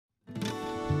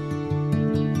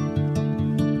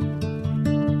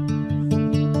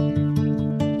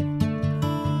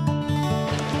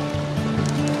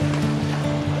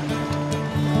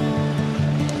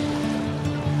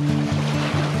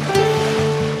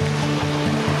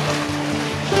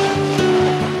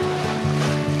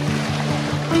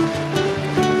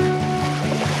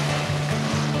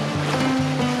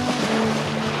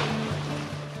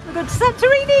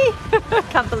Santorini!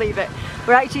 Can't believe it.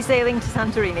 We're actually sailing to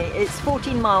Santorini. It's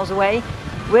 14 miles away.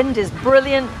 Wind is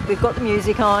brilliant. We've got the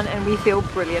music on and we feel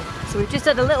brilliant. So we've just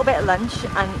had a little bit of lunch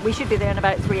and we should be there in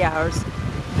about 3 hours.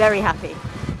 Very happy.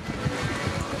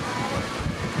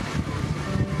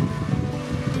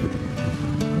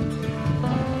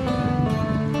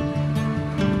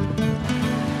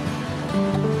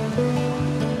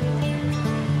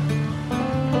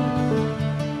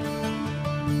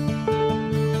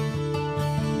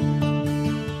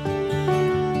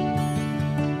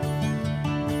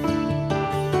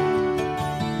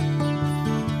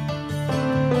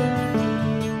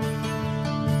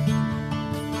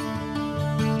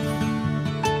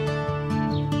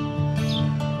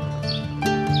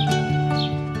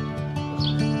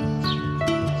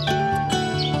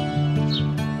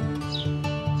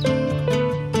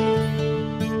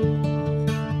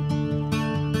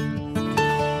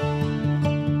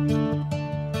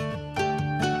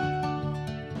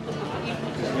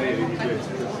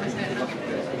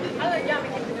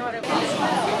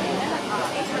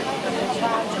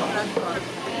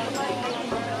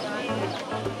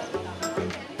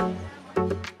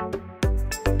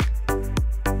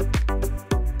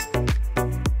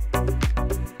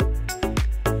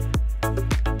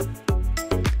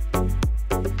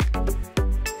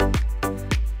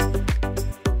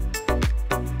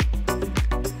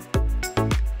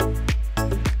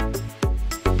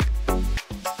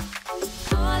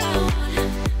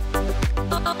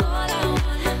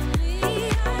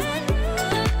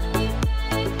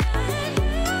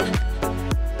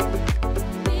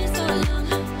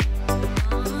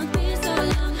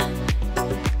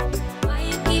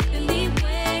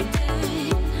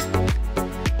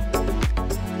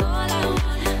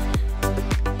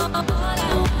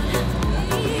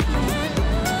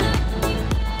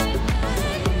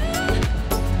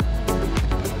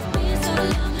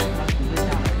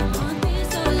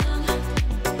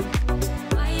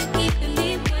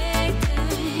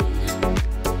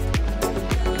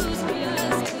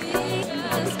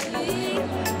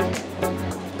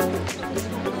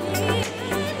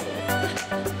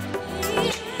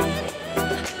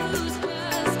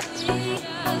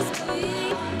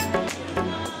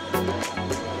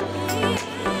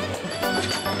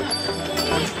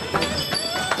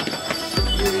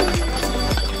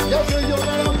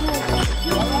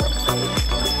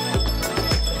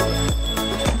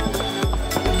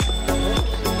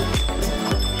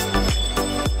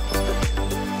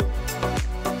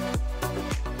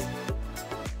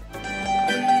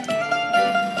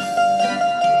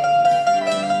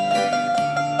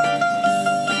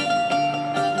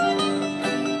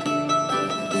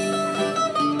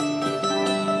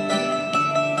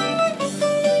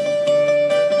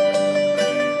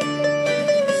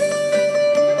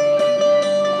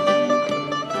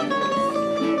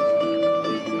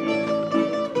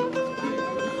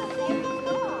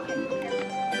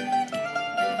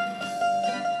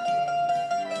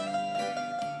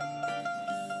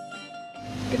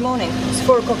 Good morning. It's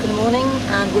 4 o'clock in the morning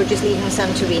and we're just leaving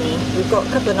Santorini. We've got a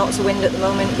couple of knots of wind at the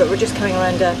moment, but we're just coming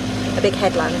around a big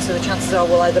headland, so the chances are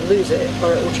we'll either lose it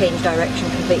or it will change direction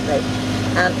completely.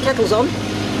 Kettle's on.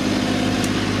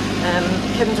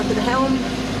 Kevin's up at the helm.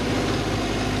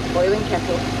 Boiling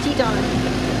kettle. Tea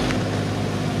time.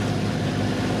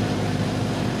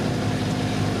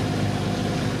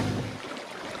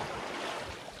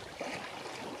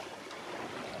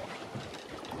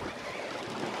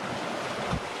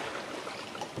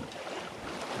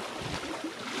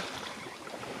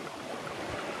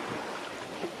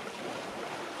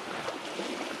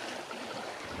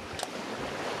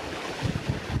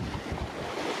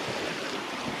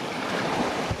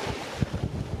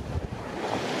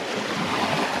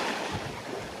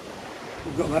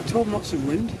 We've got about 12 knots of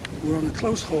wind, we're on a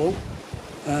close haul,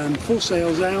 full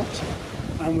sails out,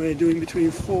 and we're doing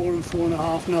between 4 and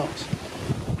 4.5 knots.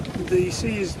 The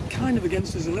sea is kind of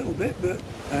against us a little bit, but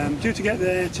due to get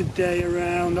there today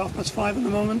around 5:30 at the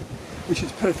moment, which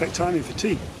is perfect timing for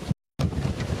tea.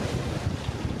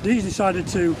 Dee's decided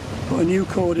to put a new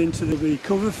cord into the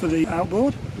cover for the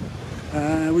outboard,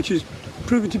 which has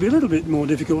proven to be a little bit more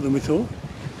difficult than we thought.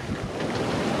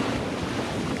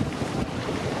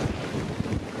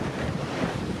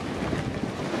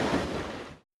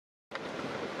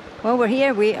 Well, we're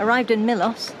here. We arrived in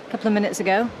Milos a couple of minutes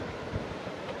ago.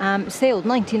 Sailed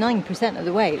 99% of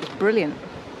the way. It was brilliant.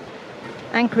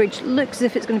 Anchorage looks as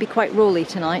if it's going to be quite rolly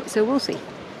tonight, so we'll see.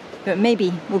 But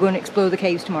maybe we'll go and explore the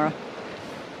caves tomorrow.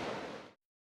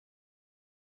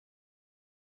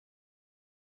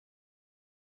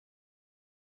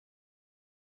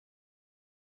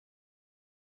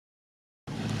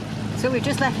 So we've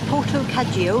left Porto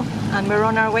Cagio and we're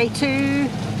on our way to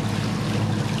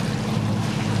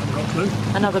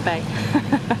another bay.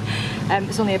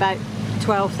 It's only about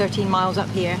 12-13 miles up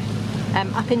here,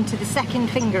 up into the second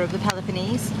finger of the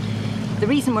Peloponnese. The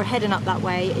reason we're heading up that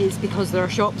way is because there are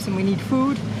shops and we need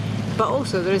food, but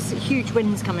also there's huge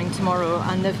winds coming tomorrow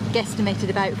and they've guesstimated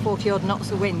about 40 odd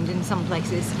knots of wind in some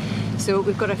places, so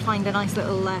we've got to find a nice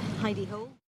little hidey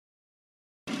hole.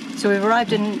 So we've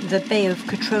arrived in the Bay of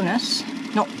Cotronas,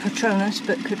 not Patronus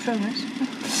but Cotronas.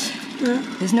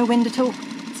 There's no wind at all,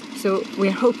 so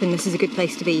we're hoping this is a good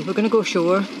place to be. We're going to go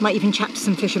ashore, might even chat to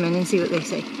some fishermen and see what they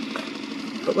say,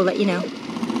 but we'll let you know.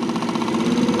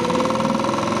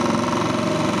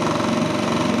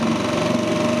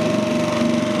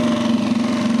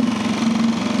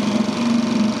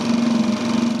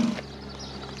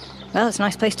 Well, it's a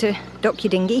nice place to dock your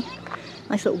dinghy.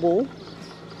 Nice little wall.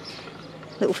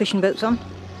 Little fishing boats on.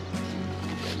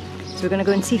 So we're going to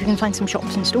go and see if we can find some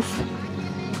shops and stuff.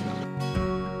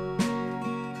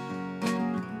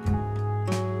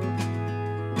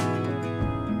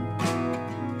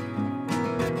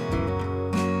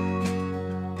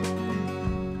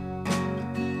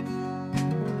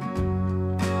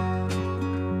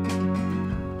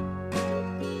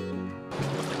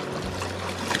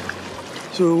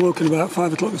 So we woke at about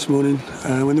 5 o'clock this morning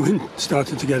when the wind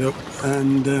started to get up,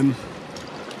 and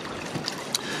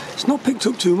it's not picked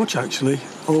up too much actually,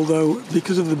 although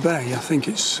because of the bay I think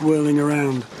it's swirling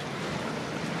around.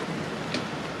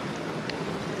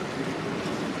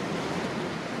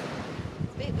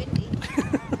 It's a bit windy.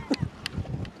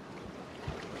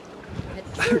 Had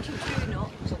 32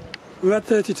 knots on them. We've had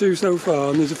 32 so far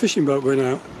and there's a fishing boat going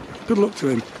out. Good luck to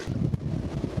him.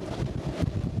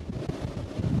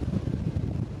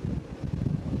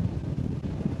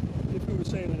 If we were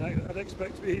sailing, I'd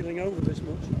expect to be heeling over this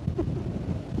much.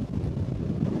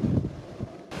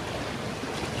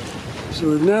 So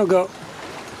we've now got,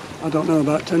 I don't know,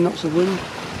 about 10 knots of wind.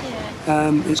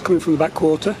 Yeah. It's coming from the back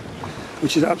quarter,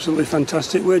 which is absolutely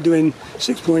fantastic. We're doing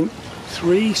 6.3,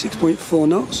 6.4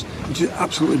 knots, which is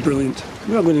absolutely brilliant.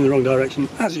 We are going in the wrong direction,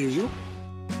 as usual.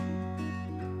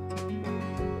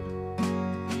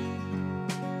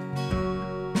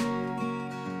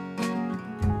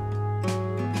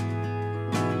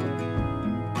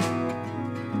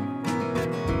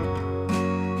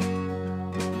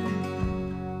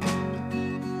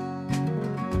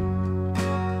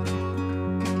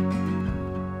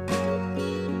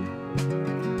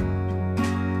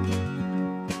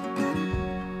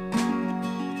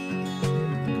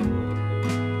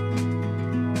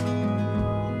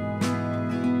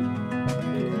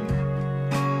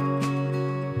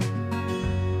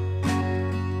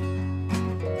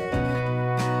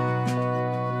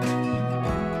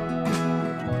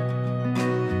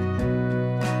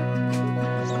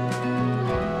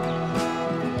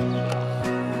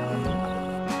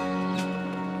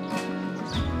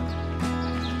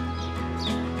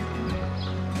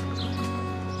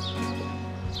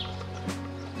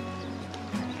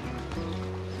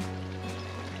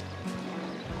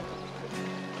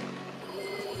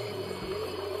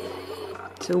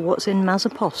 So what's in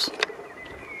Mazapos?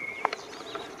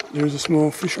 There is a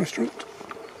small fish restaurant.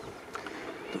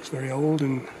 Looks very old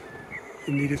and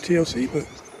in need of TLC, but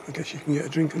I guess you can get a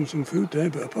drink and some food there.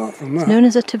 But apart from that, It's known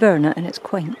as a taverna and it's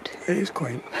quaint. it is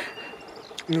quaint.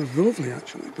 It was lovely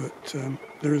actually, but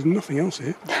there is nothing else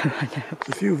here. I know. There's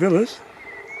a few villas.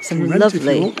 Some You rent if you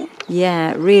lovely, want one.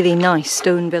 yeah, really nice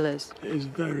stone villas. It is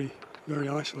very, very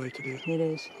isolated here. It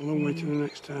is. A long way to the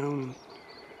next town.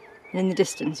 And in the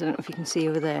distance, I don't know if you can see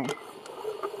over there,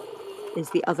 is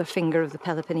the other finger of the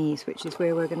Peloponnese, which is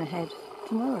where we're going to head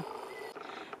tomorrow.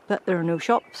 But there are no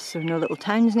shops, there are no little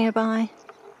towns nearby.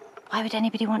 Why would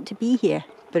anybody want to be here?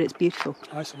 But it's beautiful.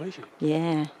 Isolation.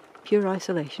 Yeah, pure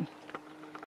isolation.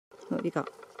 What have you got?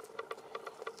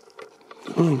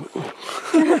 Oh,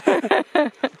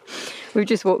 We've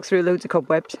just walked through loads of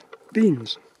cobwebs.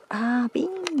 beans. Ah,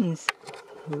 beans.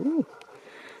 Ooh.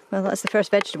 Well, that's the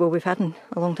first vegetable we've had in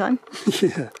a long time.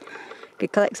 Yeah.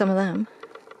 Could collect some of them.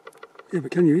 Yeah,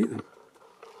 but can you eat them?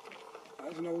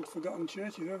 That's an old forgotten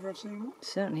church. Have you ever seen one?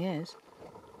 Certainly is.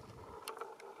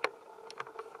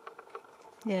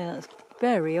 Yeah, that's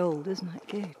very old, isn't it?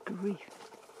 Good grief.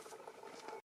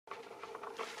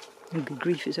 Oh, good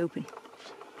grief, it's open.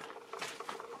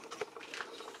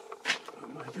 Oh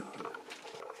my God.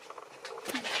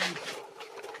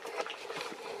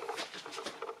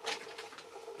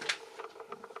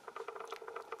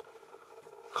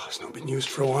 Oh, it's not been used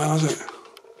for a while, has it?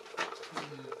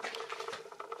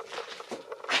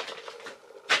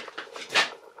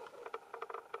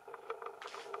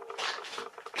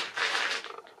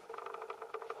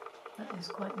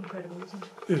 isn't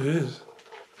it? It is.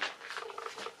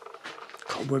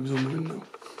 Cobwebs on the window.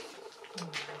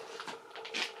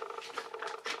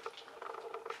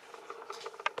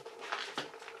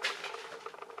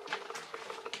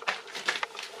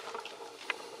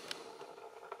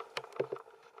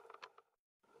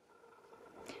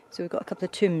 So we've got a couple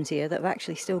of tombs here that have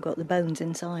actually still got the bones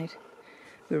inside.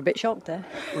 We were a bit shocked there.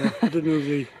 Well, I did move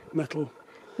the metal.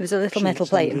 There's a little metal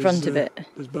plate in front of it.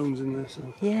 There's bones in there,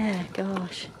 so. Yeah,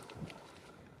 gosh.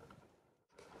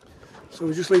 So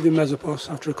we're just leaving Mesopos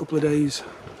after a couple of days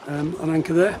on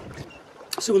anchor there.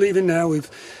 So we're leaving now. We've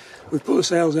put the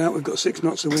sails out. We've got 6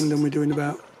 knots of wind and we're doing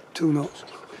about 2 knots.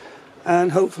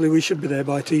 And hopefully we should be there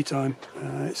by tea time.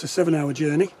 It's a 7-hour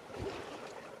journey.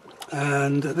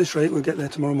 And at this rate we'll get there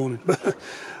tomorrow morning.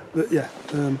 But yeah,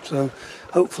 so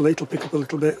hopefully it'll pick up a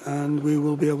little bit and we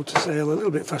will be able to sail a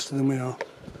little bit faster than we are.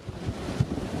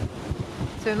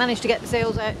 So we managed to get the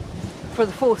sails out for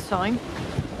the 4th time.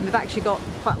 And we've actually got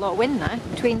quite a lot of wind now,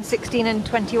 between 16 and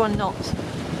 21 knots.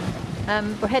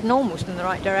 We're heading almost in the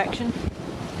right direction.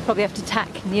 Probably have to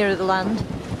tack nearer the land.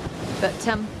 But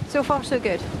so far so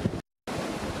good.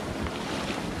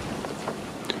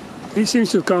 He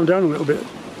seems to have calmed down a little bit.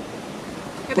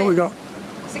 What we got?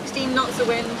 16 knots of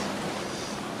wind.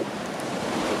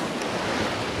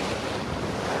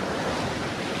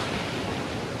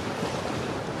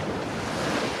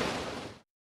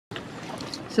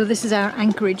 So this is our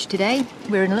anchorage today.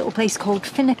 We're in a little place called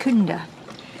Finicunda,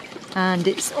 and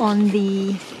it's on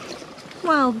the,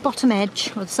 well, bottom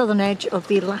edge or the southern edge of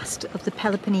the last of the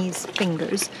Peloponnese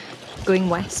fingers going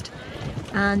west,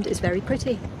 and it's very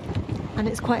pretty. And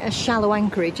it's quite a shallow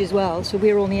anchorage as well, so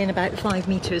we're only in about 5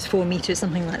 metres, 4 metres,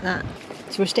 something like that.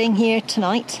 So we're staying here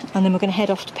tonight and then we're going to head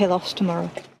off to Pylos tomorrow.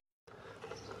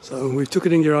 So we've took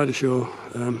it in your ashore.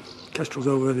 Kejstral's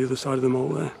over the other side of the mole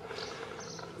there,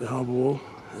 the harbour wall.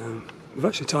 We've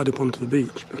actually tied up onto the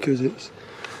beach because it's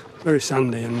very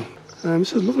sandy and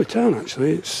it's a lovely town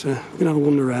actually. It's we're going to have a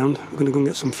wander around. We're going to go and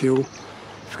get some fuel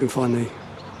if we can find the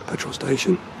petrol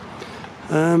station.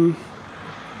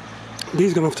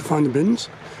 Dee's gone off to find the bins,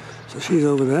 so she's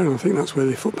over there, and I think that's where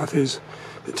the footpath is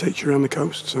that takes you around the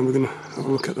coast, so we're going to have a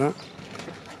look at that.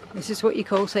 This is what you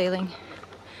call sailing.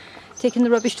 Taking the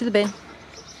rubbish to the bin,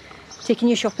 taking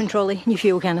your shopping trolley and your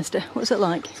fuel canister. What's it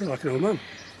like? I feel like an old man.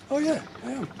 Oh yeah,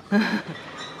 I am.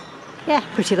 Yeah,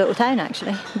 pretty little town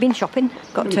actually. We've been shopping,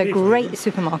 got to a great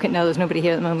supermarket. No, there's nobody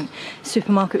here at the moment.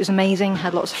 Supermarket was amazing,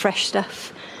 had lots of fresh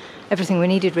stuff, everything we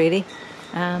needed really.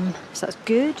 So that's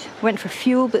good. Went for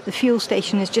fuel, but the fuel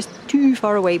station is just too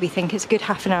far away, we think. It's a good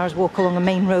half an hour's walk along a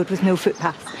main road with no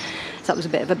footpath. So that was a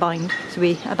bit of a bind, so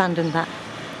we abandoned that.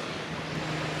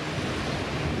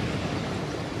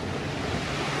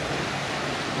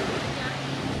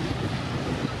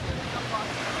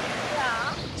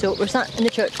 So we're sat in the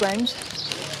church grounds,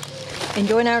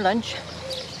 enjoying our lunch.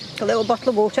 A little bottle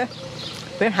of water.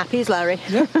 We're happy as Larry.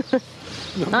 Yeah.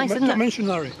 Nice, isn't it? Don't mention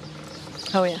Larry.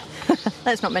 Oh yeah.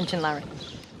 Let's not mention Larry.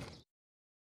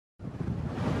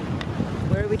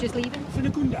 Where are we just leaving?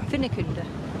 Finicunda. Finicunda.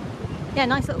 Yeah,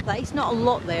 nice little place. Not a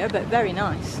lot there, but very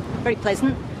nice. Very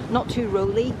pleasant. Not too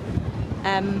rolly.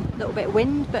 Little bit of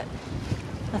wind, but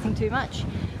nothing too much.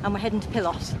 And we're heading to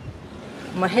Pylos.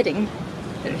 And we're heading,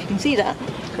 I don't know if you can see that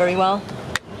very well,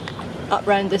 up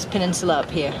round this peninsula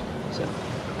up here. So.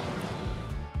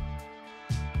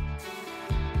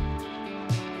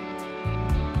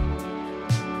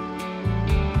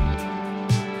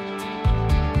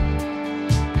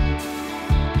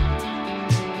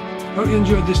 Hope you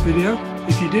enjoyed this video.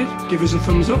 If you did, give us a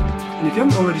thumbs up, and if you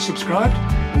haven't already subscribed,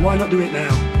 why not do it now?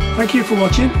 Thank you for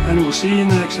watching, and we'll see you in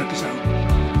the next episode.